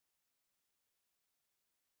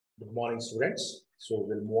Good morning, students. So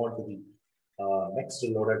we'll move on to the next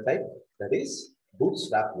loader type, that is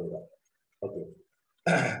Bootstrap loader. Okay.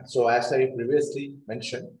 So as I previously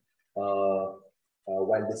mentioned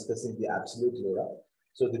while discussing the absolute loader,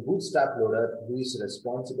 so the Bootstrap loader who is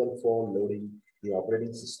responsible for loading the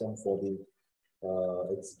operating system for the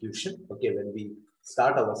execution. Okay, when we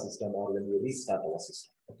start our system or when we restart our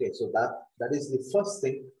system. Okay, so that is the first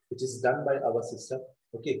thing which is done by our system.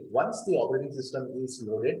 Okay, once the operating system is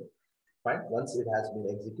loaded, fine. Once it has been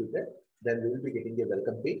executed, then we will be getting a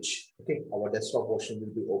welcome page. Okay, our desktop version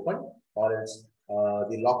will be open, or else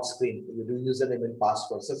the lock screen, you do username and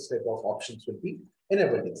password, such type of options will be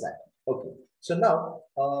enabled exactly. Okay, so now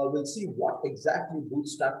we'll see what exactly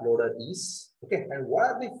Bootstrap loader is. Okay, and what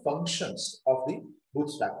are the functions of the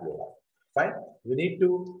Bootstrap loader? Fine, we need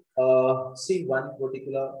to see one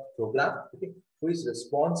particular program, okay, who is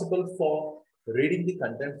responsible for reading the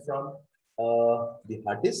content from the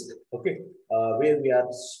hard disk, okay, where we are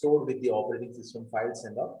stored with the operating system files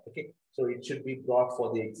and all. Okay, so it should be brought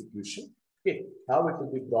for the execution. Okay, how it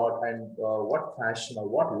will be brought and what fashion or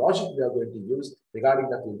what logic we are going to use regarding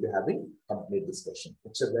that, we'll be having complete discussion.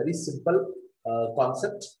 It's a very simple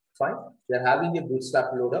concept. Fine, we are having a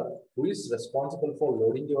Bootstrap loader who is responsible for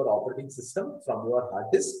loading your operating system from your hard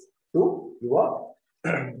disk to your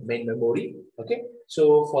main memory. Okay,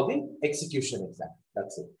 so for the execution exam,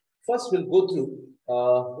 that's it. First, we'll go through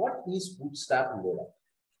what is Bootstrap loader.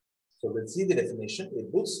 So we'll see the definition.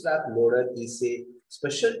 A Bootstrap loader is a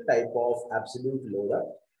special type of absolute loader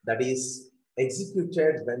that is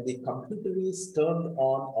executed when the computer is turned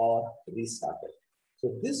on or restarted.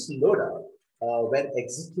 So this loader, when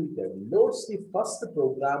executed, loads the first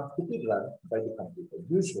program to be run by the computer,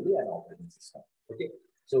 usually an operating system. Okay,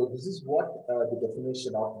 so this is what the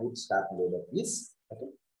definition of Bootstrap loader is.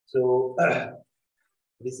 Okay, so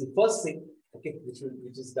this is the first thing, okay,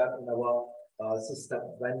 which is done in our system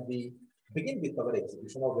when we begin with our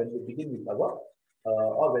execution, or when we begin with our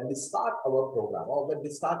or when we start our program, or when we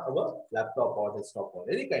start our laptop or desktop or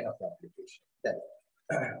any kind of application. Then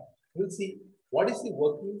we'll see what is the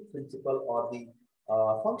working principle or the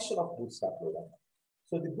function of Bootstrap loader.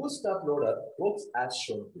 So the Bootstrap loader works as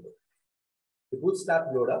shown here. The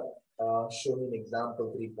Bootstrap loader shown in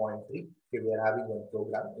example 3.3. Okay, we are having one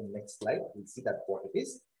program in next slide. We'll see that what it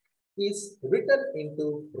is written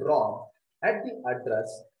into ROM at the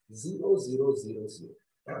address 0000.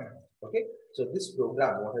 Okay, so this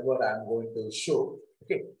program, whatever I'm going to show,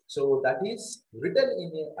 okay, so that is written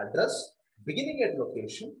in an address beginning at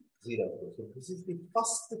location 0. So this is the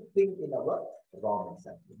first thing in our ROM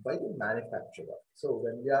example by the manufacturer. So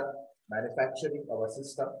when we are manufacturing our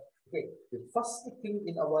system, okay, the first thing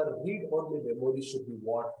in our read-only memory should be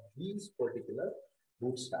what? These particular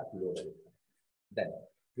Bootstrap loader. Then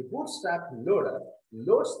the Bootstrap loader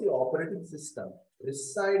loads the operating system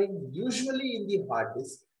residing usually in the hard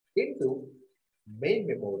disk into main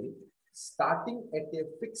memory, starting at a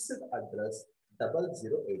fixed address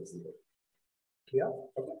 0080. Clear?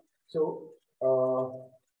 Okay. So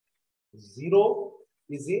 0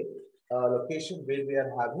 is a location where we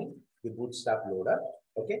are having the Bootstrap loader.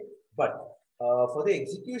 Okay, but for the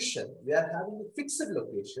execution, we are having a fixed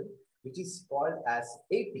location which is called as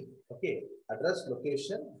 80. Okay, address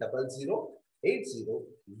location 0080,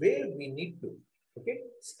 where we need to, okay,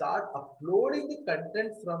 start uploading the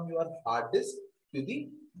content from your hard disk to the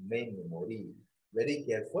main memory. Very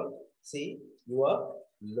careful. See, your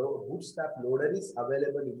Bootstrap loader is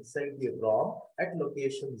available inside the ROM at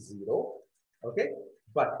location 0. Okay,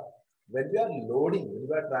 but when we are loading, when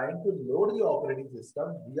we are trying to load the operating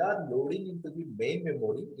system, we are loading into the main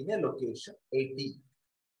memory in a location 80.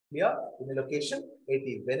 Here, in a location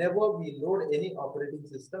 80. Whenever we load any operating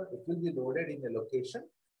system, it will be loaded in a location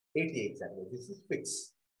 80 exactly. This is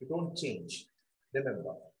fixed. It won't change.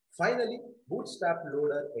 Remember. Finally, Bootstrap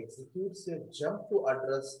loader executes a jump to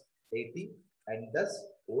address 80, and thus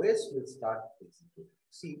OS will start executing.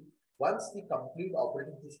 See, once the complete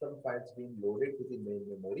operating system files being loaded to the main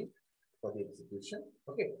memory for the execution,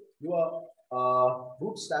 okay, your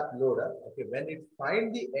Bootstrap loader, okay, when it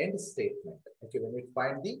find the end statement, okay, when it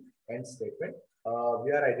find the end statement,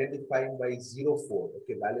 we are identifying by 04,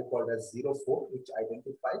 okay, value called as 04, which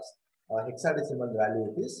identifies hexadecimal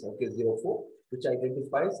value it is, okay, 04, which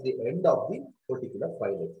identifies the end of the particular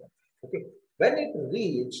file example. Okay, when it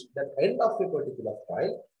reach the end of a particular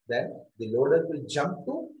file, then the loader will jump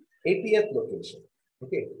to 80th location.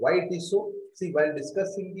 Okay, why it is so? See, while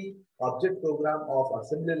discussing the object program of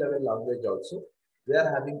assembly level language also, we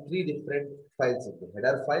are having 3 different files. Okay,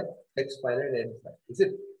 header file, text file, and end file. Is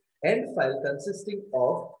it? End file consisting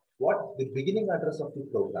of what? The beginning address of the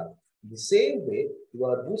program. The same way,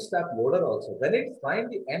 your Bootstrap loader also, when it finds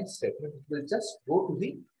the end statement, it will just go to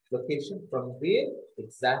the location from where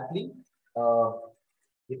exactly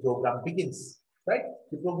the program begins, right?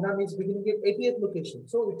 The program is beginning at 80th location,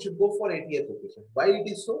 so it should go for 80th location. Why it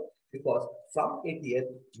is so? Because from 80th,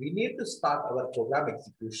 we need to start our program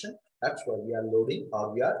execution. That's why we are loading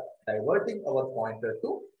or we are diverting our pointer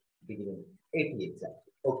to beginning 80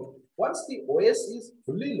 exactly. Okay. Once the OS is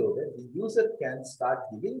fully loaded, the user can start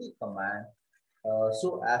giving the command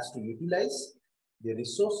so as to utilize the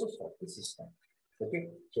resources of the system. Okay.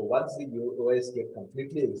 So once the OS get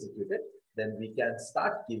completely executed, then we can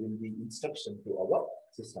start giving the instruction to our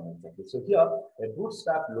system exactly. So here, a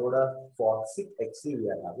Bootstrap loader for SIG-XC we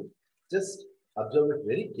are having. Just observe it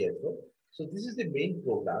very careful. So this is the main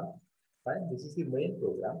program. Fine. This is the main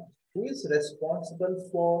program. Who is responsible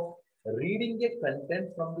for reading a content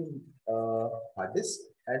from the hard disk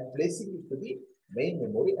and placing it to the main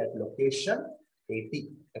memory at location 80.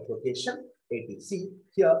 At location 80. See,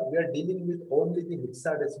 here we are dealing with only the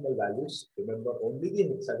hexadecimal values. Remember, only the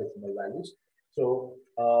hexadecimal values. So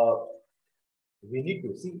we need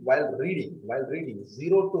to see while reading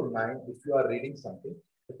 0 to 9, if you are reading something,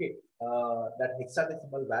 okay, that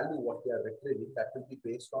hexadecimal value what we are retrieving, that will be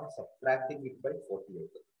based on subtracting it by 48.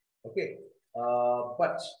 Okay,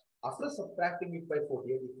 but after subtracting it by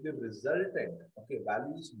 48, if the resultant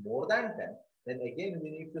value is more than 10, then again we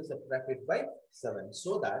need to subtract it by 7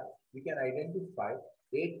 so that we can identify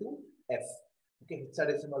A to F. Okay,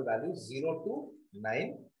 hexadecimal value 0 to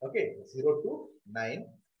 9. Okay, 0 to 9.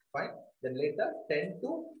 Fine. Then later 10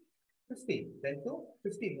 to 15. 10 to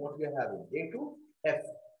 15. What we are having? A to F.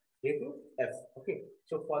 A to F. Okay.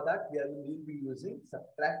 So for that we will be using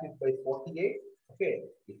subtract it by 48. Okay.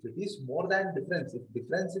 If it is more than difference, if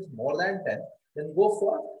difference is more than 10, then go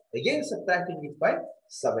for again subtracting it by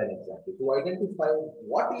 7 exactly to identify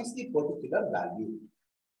what is the particular value.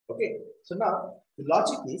 Okay. So now the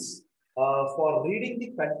logic is for reading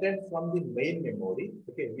the content from the main memory.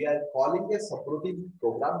 Okay. We are calling a subroutine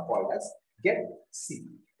program called as getC.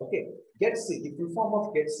 Okay. getC. The full form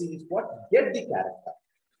of getC is what? Get the character.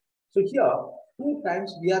 So here, 2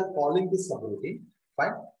 times we are calling this subroutine.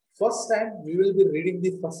 Fine. First time we will be reading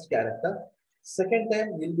the first character. Second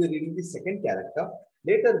time we will be reading the second character.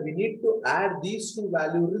 Later we need to add these 2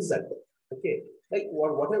 value result. Okay. Like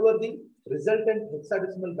whatever the resultant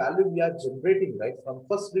hexadecimal value we are generating, right, from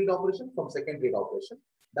first read operation, from second read operation,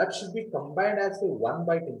 that should be combined as a 1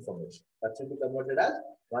 byte information. That should be converted as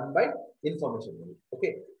 1 byte information.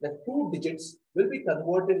 Okay. The 2 digits will be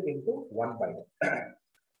converted into 1 byte.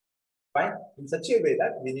 Fine. In such a way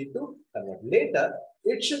that we need to convert. Later,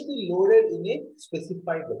 it should be loaded in a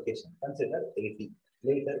specified location. Consider 80,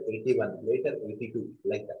 later 81, later 82,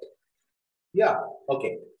 like that. Yeah.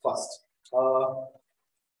 Okay. First,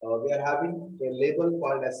 we are having a label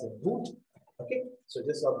called as a boot. Okay. So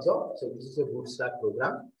just observe. So this is a Bootstrap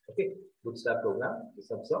program. Okay. Bootstrap program.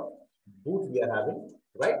 Just observe. Boot we are having,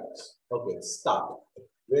 right? Okay. Start.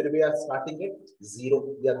 Where we are starting at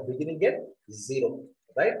 0. We are beginning at 0.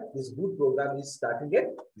 Right? This boot program is starting at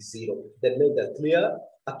 0. Then later clear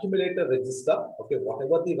accumulator register. Okay,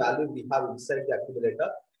 whatever the value we have inside the accumulator,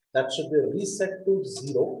 that should be reset to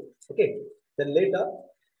 0. Okay. Then later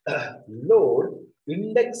load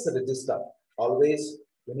index register. Always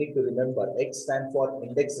you need to remember X stand for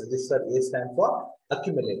index register, A stand for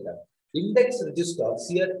accumulator. Index register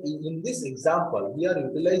here in this example, we are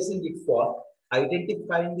utilizing it for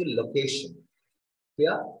identifying the location. We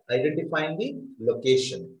are identifying the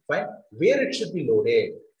location. Fine. Where it should be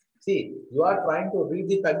loaded. See, you are trying to read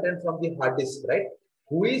the content from the hard disk, right?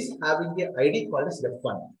 Who is having the ID called as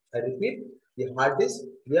F1? I repeat, the hard disk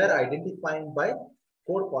we are identifying by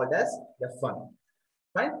code called as F1.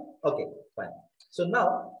 Fine. Okay. Fine. So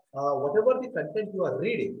now, whatever the content you are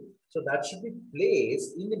reading, so that should be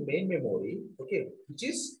placed in the main memory. Okay, which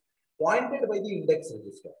is pointed by the index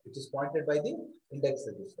register, which is pointed by the index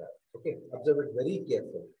register. Okay, observe it very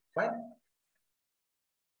carefully. Fine.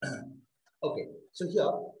 Okay, so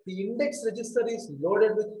here the index register is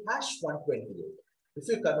loaded with hash 128. If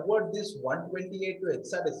you convert this 128 to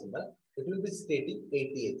hexadecimal, it will be stating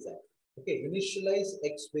 80 exactly. Okay, initialize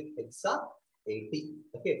X with hexa 80.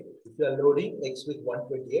 Okay, if you are loading X with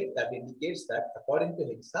 128, that indicates that according to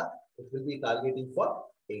hexa, it will be targeting for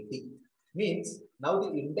 80. Means now the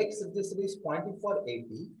index register is pointing for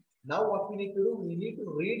 80. Now what we need to do, we need to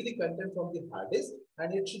read the content from the hard disk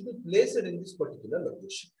and it should be placed in this particular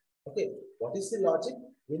location. Okay, what is the logic?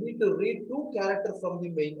 We need to read 2 characters from the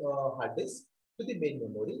main hard disk to the main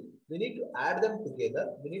memory. We need to add them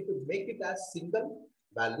together. We need to make it as single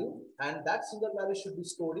value, and that single value should be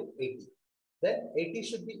stored in 80. Then 80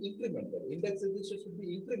 should be incremented. Index register should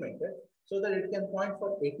be incremented so that it can point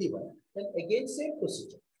for 81. Then again, same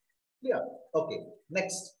procedure. Clear? Okay.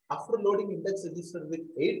 Next, after loading index register with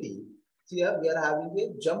 80, here we are having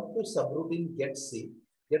a jump to subroutine get C,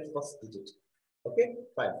 get first digit. Okay,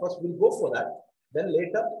 fine. First we'll go for that. Then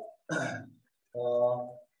later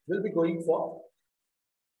we'll be going for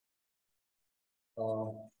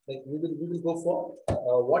like we will go for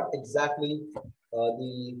what exactly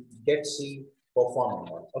the get C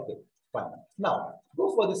performing on. Okay, fine. Now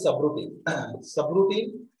go for the subroutine.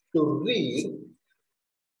 Subroutine to read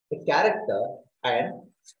a character and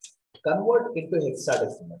convert into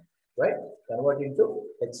hexadecimal, right? Convert into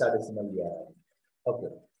hexadecimal URL.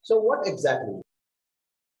 Okay. So what exactly?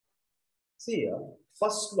 See here,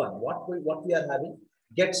 first one, what we are having?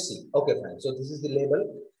 Get C. Okay, fine. So this is the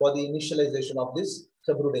label for the initialization of this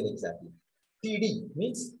subroutine exactly. TD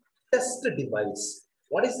means test device.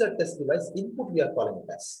 What is the test device? Input we are calling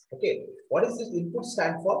it as. Okay. What is this input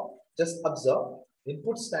stand for? Just observe.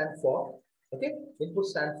 Input stand for, okay, input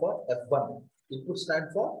stand for F1. Input stand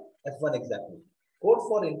for F1 exactly. Code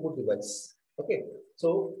for input device. Okay.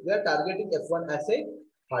 So we are targeting F1 as a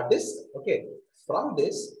hard disk. Okay. From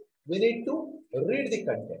this, we need to read the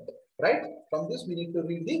content, right? From this, we need to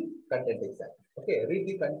read the content exactly. Okay, read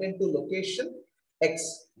the content to location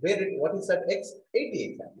X. Where it, what is that X? 80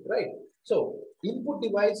 exactly, right? So input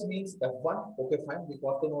device means F1. Okay, fine. We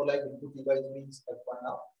got to know like input device means F1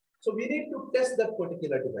 now. So we need to test that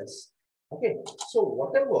particular device. Okay, so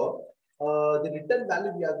whatever the return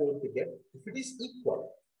value we are going to get, if it is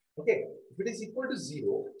equal, okay, if it is equal to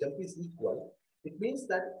 0, jump is equal, it means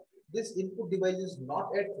that this input device is not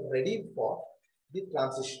yet ready for the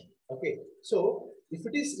transition. Okay, so if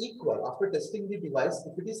it is equal after testing the device,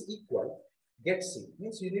 if it is equal, get C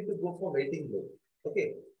means you need to go for waiting loop.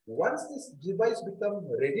 Okay, once this device become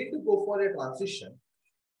ready to go for a transition,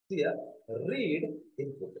 here read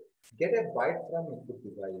input, get a byte from input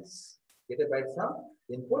device, get a byte from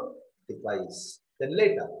input device. Then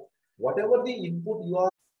later, whatever the input you are.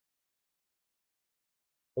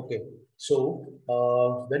 Okay, so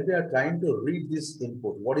when we are trying to read this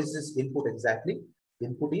input, what is this input exactly?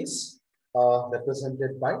 Input is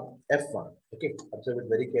represented by F1. Okay, observe it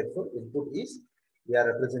very careful. Input is, we are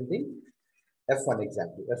representing F1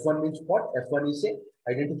 exactly. F1 means what? F1 is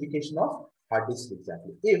a identification of hard disk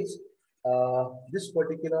exactly. If this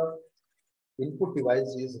particular input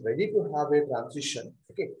device is ready to have a transition,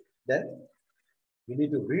 okay, then we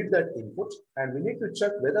need to read that input and we need to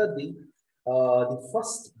check whether the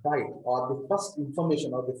first byte or the first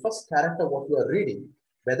information or the first character what you are reading,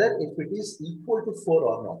 whether if it is equal to 4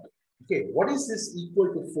 or not. Okay, what is this equal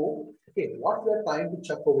to 4? Okay, what we are trying to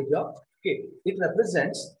check over here, okay, it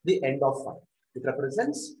represents the end of file. It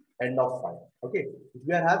represents end of file. Okay, if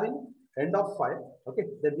we are having end of file, okay,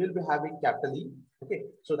 then we'll be having capital E. Okay,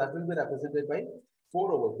 so that will be represented by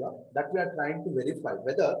 4 over here, that we are trying to verify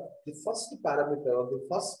whether the first parameter or the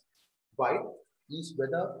first byte is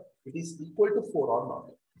whether it is equal to 4 or not.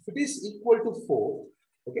 If it is equal to 4,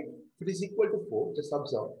 okay, if it is equal to 4, just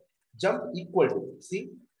observe, jump equal to, see,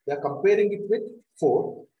 we are comparing it with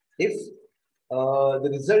 4. If the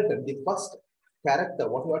resultant, the first character,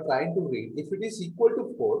 what you are trying to read, if it is equal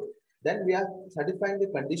to 4, then we are satisfying the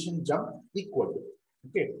condition jump equal to.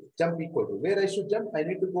 Okay, jump equal to. Where I should jump? I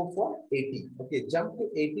need to go for 80. Okay, jump to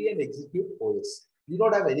 80 and execute OS. We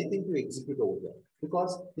don't have anything to execute over there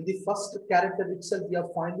because in the first character itself, we are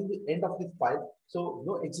finding the end of the file. So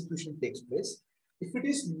no execution takes place. If it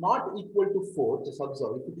is not equal to 4, just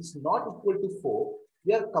observe, if it is not equal to 4,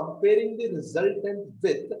 we are comparing the resultant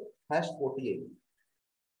with hash 48.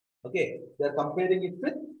 Okay, we are comparing it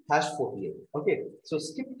with hash 48. Okay, so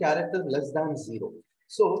skip character less than 0.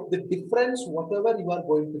 So the difference, whatever you are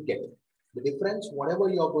going to get, the difference, whatever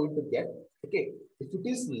you are going to get, okay, if it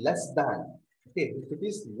is less than, okay, if it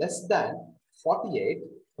is less than 48,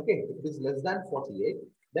 okay, if it is less than 48,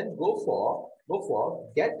 then go for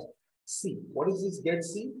get C. What is this get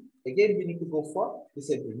C? Again, we need to go for the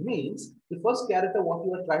same thing. Means the first character what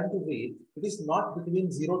you are trying to read, it is not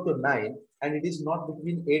between 0 to 9 and it is not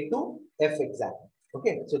between A to F exactly.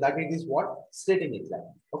 Okay, so that it is what stating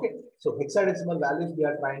exactly. Okay, so hexadecimal values we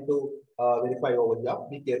are trying to verify over here.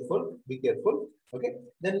 Be careful, be careful. Okay,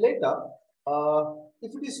 then later,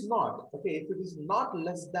 if it is not, okay, if it is not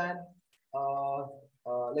less than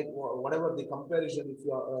like whatever the comparison if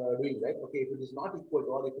you are doing, right? Okay, if it is not equal to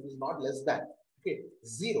or if it is not less than, okay,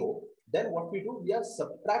 0, then what we do, we are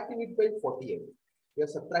subtracting it by 48. We are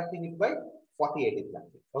subtracting it by 48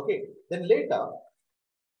 exactly. Okay, then later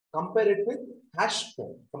compare it with hash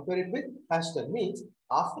 10. Compare it with hash 10 means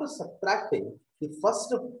after subtracting the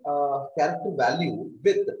first character value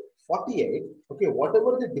with 48, okay,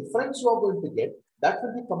 whatever the difference you are going to get, that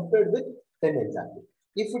will be compared with 10 exactly.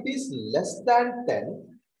 If it is less than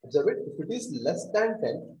 10, observe it, if it is less than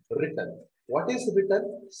 10, return. What is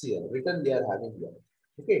return? See here, return we are having here.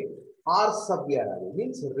 Okay, R sub we are having,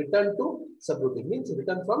 means return to subroutine, means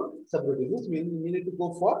return from subroutine, means we need to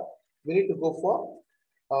go for,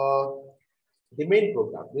 the main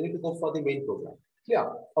program. We need to go for the main program. Clear?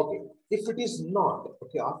 Okay. If it is not,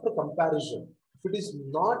 okay, after comparison, if it is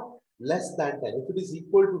not less than 10, if it is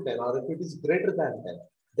equal to 10, or if it is greater than 10,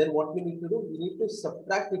 then what we need to do? We need to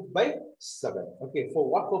subtract it by 7. Okay. For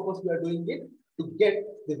what purpose we are doing it? To get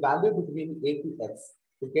the value between A to F.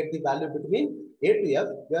 To get the value between A to F,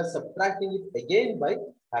 we are subtracting it again by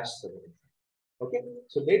 #7. Okay.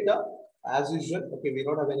 So later, as usual, okay, we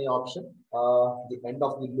don't have any option. The end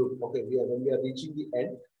of the loop. Okay, when we are reaching the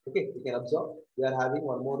end, okay, we can observe we are having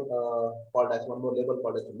one more one more label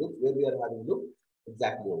called as a loop, where we are having loop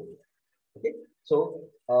exactly over here. Okay,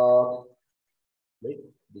 so wait,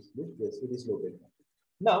 this loop, yes, it is looping.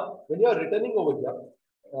 Now, when you are returning over here,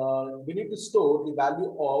 we need to store the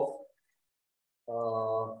value of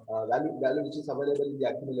value which is available in the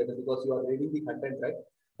accumulator, because you are reading the content right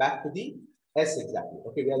back to the S exactly.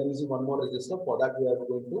 Okay, we are using one more register. For that, we are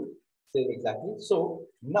going to save exactly. So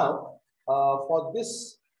now for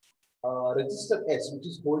this register S, which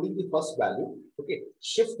is holding the first value, okay,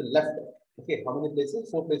 shift left. Okay, how many places?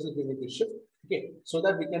 4 places we need to shift. Okay, so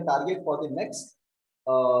that we can target for the next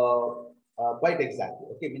byte exactly.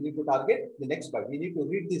 Okay, we need to target the next byte. We need to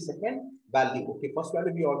read the second value. Okay, first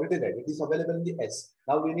value we already read. It is available in the S.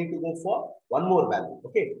 Now we need to go for one more value.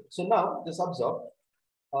 Okay, so now just observe.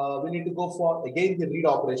 We need to go for again the read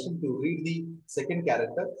operation to read the second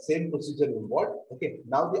character. Same procedure involved. Okay,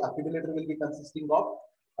 now the accumulator will be consisting of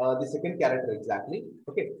the second character exactly.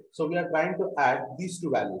 Okay, so we are trying to add these two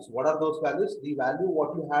values. What are those values? The value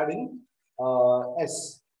what you had in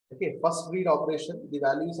S. Okay, first read operation, the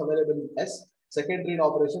value is available in S. Second read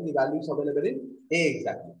operation, the value is available in A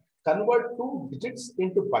exactly. Convert two digits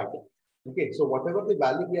into byte. Okay, so whatever the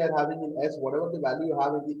value we are having in S, whatever the value you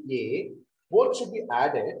have in the A, both should be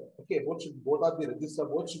added. Okay, both are the register,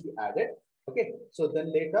 both should be added. Okay, so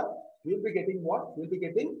then later we'll be getting what? We'll be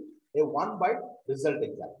getting a 1 byte result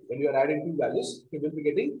exactly. When you are adding two values, you will be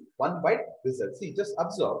getting 1 byte result. See, just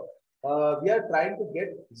observe. We are trying to get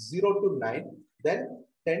 0 to 9, then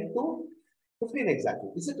 10 to 15 exactly.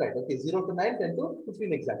 Is it right? Okay, 0 to 9, 10 to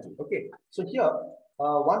 15 exactly. Okay, so here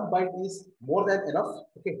 1 byte is more than enough,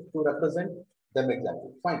 okay, to represent them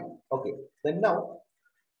exactly. Fine. Okay, then now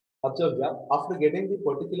observe here, after getting the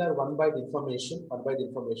particular 1 byte information,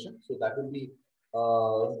 so that will be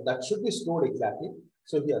that should be stored exactly.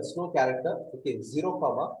 So here store character, okay, 0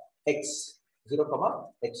 comma x, 0 comma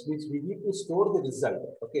x, means we need to store the result.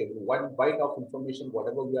 Okay, 1 byte of information,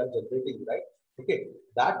 whatever we are generating, right? Okay,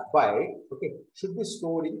 that byte, okay, should be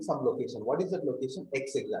stored in some location. What is that location?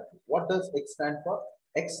 X exactly. What does X stand for?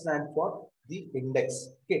 X stand for the index.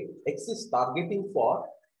 Okay, X is targeting for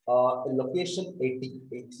location 80.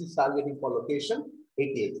 X is targeting for location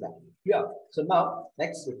 80 exactly. Yeah. So now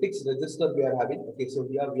next fixed register we are having. Okay, so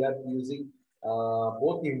here we are using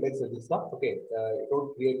both the index register. Okay,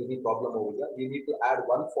 don't create any problem over here. We need to add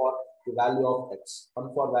one for the value of X,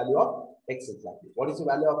 one for value of X exactly. What is the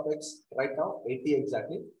value of X right now? 80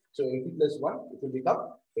 exactly. So 80 plus 1, it will become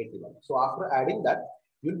 81. So after adding that,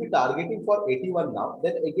 you'll be targeting for 81 now.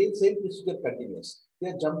 Then again, same procedure continues.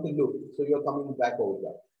 Then jump to loop. So you're coming back over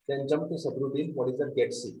here. Then jump to subroutine. What is that?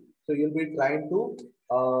 Get C. So you'll be trying to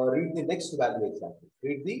read the next value exactly.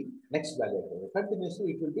 Read the next value.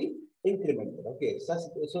 Continuously, it will be incremented. Okay,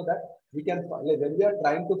 so that we can, when we are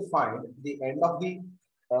trying to find the end of the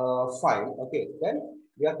file, okay, then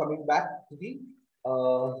we are coming back to the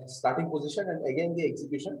starting position, and again the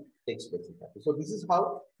execution takes place exactly. So this is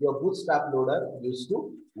how your Bootstrap loader used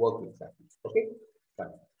to work exactly. Okay, fine.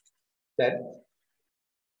 Then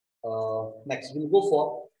next we'll go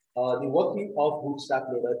for the working of Bootstrap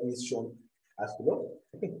loader is shown as below.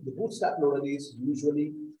 Okay, the Bootstrap loader is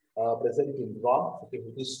usually present in ROM. Okay,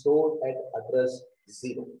 it is stored at address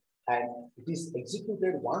 0, and it is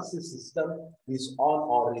executed once the system is on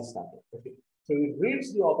or restarted. Okay, so it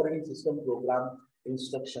reads the operating system program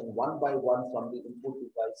instruction one by one from the input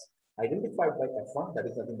device identified by F1. That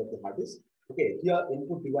is nothing but the hard disk. Okay, here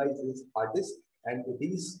input device is hard disk, and it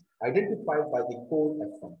is identified by the code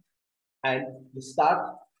F1. And we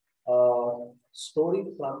start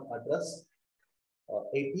storing from address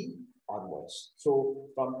 80 onwards. So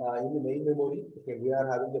from in the main memory, okay, we are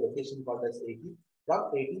having the location called as 80. From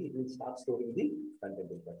 80, it will start storing the content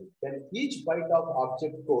information. Then each byte of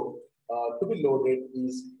object code to be loaded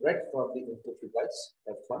is read from the input device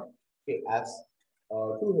F1, okay, as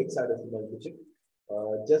 2 hexadecimal digit,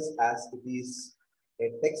 just as it is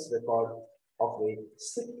a text record of a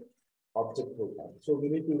SIP object program. So we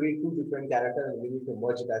need to read two different characters and we need to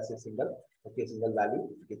merge it as a single, okay, single value,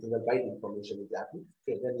 okay, single byte information exactly.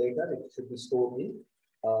 Okay, then later it should be stored in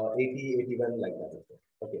 80, 81 like that.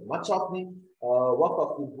 Okay, much of the work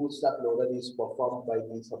of the Bootstrap loader is performed by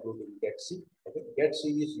the subroutine getC. Okay,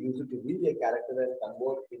 getC is used to read a character and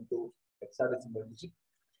convert into hexadecimal digit.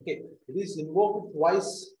 Okay, it is invoked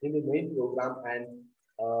twice in the main program and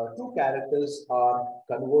two characters are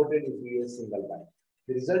converted into a single byte.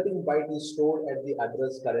 The resulting byte is stored at the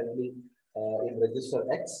address currently in register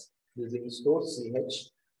X using store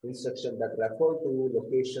CH instruction that refer to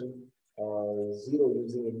location 0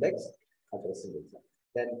 using index addressing itself.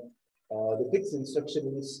 Then the fix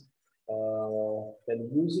instruction is then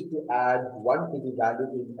use it to add 1 to the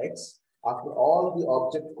value in X. After all the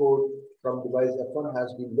object code from device F1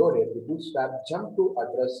 has been loaded, the Bootstrap jump to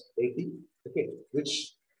address 80, okay,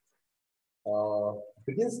 which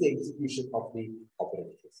begins the execution of the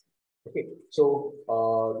operating system. Okay, so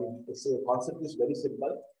the concept is very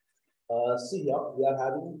simple. See here, we are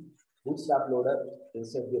having Bootstrap loader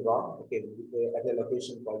inside the ROM, okay, at a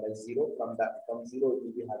location called as 0. From 0, we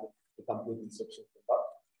will be having the complete instruction.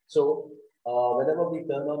 So whenever we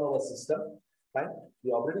turn on our system, fine,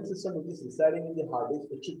 the operating system which is residing in the hard disk,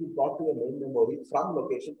 it should be brought to a main memory from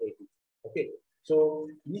location 80. Okay, so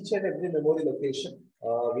each and every memory location,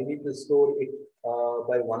 we need to store it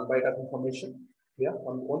by 1 byte of information. Yeah,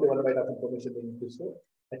 only 1 byte of information we need to store.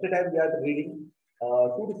 At a time, we are reading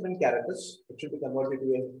two different characters. It should be converted to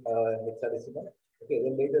a hexadecimal. Okay,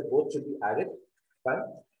 then later both should be added. Fine,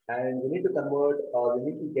 and we need to convert.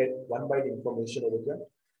 We need to get 1 byte information over here.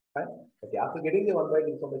 Fine. Okay, after getting the 1 byte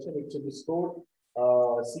information, it should be stored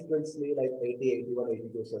sequentially like 80, 81,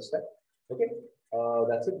 82 such that. Okay,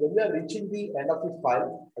 that's it. When we are reaching the end of the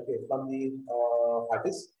file, okay, from the hard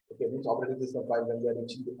disk, okay, means operating system file, when we are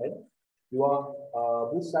reaching the end, your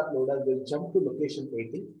Bootstrap loader will jump to location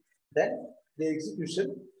 80. Then the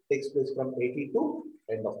execution takes place from 80 to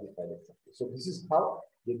end of the file. So this is how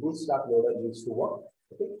the Bootstrap loader used to work.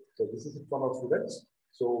 Okay, so this is it from our students.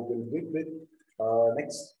 So we'll begin with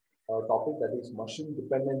next topic, that is machine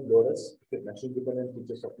dependent loaders. Okay, machine dependent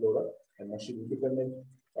features of loader and machine independent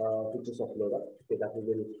features of loader. Okay, that we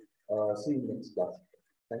will see in next class.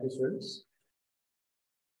 Thank you, students.